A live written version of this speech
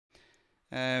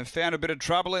Found a bit of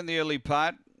trouble in the early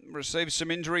part. Received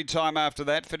some injury time after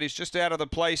that. Finished just out of the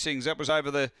placings. That was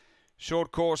over the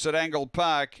short course at Angle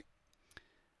Park.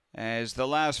 As the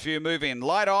last few move in.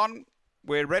 Light on.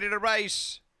 We're ready to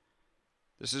race.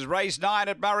 This is race 9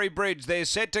 at Murray-Bridge. They're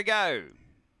set to go.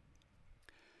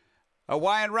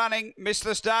 Away and running, missed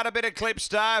the start a bit. Eclipse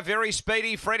Star, very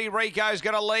speedy. Freddie Rico's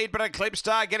going to lead, but Eclipse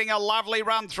Star getting a lovely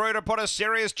run through to put a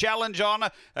serious challenge on.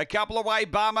 A couple away,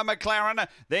 Barmer McLaren,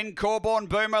 then Corborn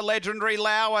Boomer, Legendary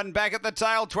Lau, and back at the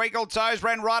tail, Twinkle Toes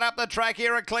ran right up the track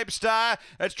here. Eclipse Star,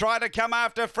 it's trying to come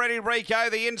after Freddie Rico.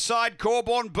 The inside,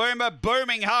 Corborn Boomer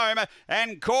booming home,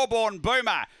 and Corborn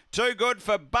Boomer. Too good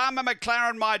for Barmer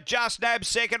McLaren, might just nab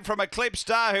second from Eclipse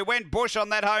Star, who went bush on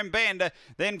that home bend.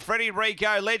 Then Freddie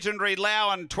Rico, Legendary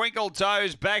Lau, and Twinkle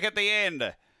Toes back at the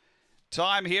end.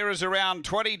 Time here is around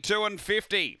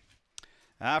 22:50.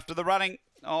 After the running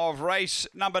of race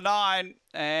number 9,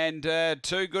 and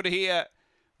too good here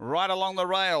right along the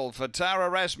rail for Tara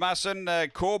Rasmussen,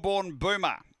 Corborn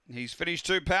Boomer. He's finished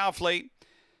too powerfully.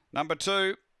 Number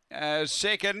 2,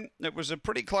 second. It was a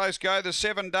pretty close go. The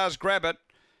 7 does grab it.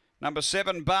 Number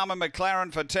 7, Barmer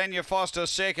McLaren for Tanya Foster,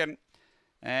 second.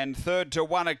 And third to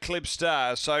 1, Eclipse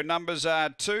Star. So numbers are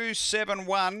 2, 7,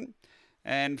 1.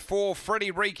 And 4,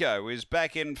 Freddie Rico is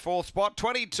back in 4th spot.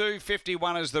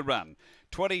 22:51 is the run.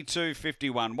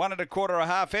 22:51. 1 1/4 a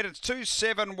half head. It's 2,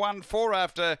 7, 1, 4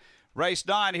 after race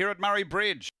 9 here at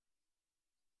Murray-Bridge.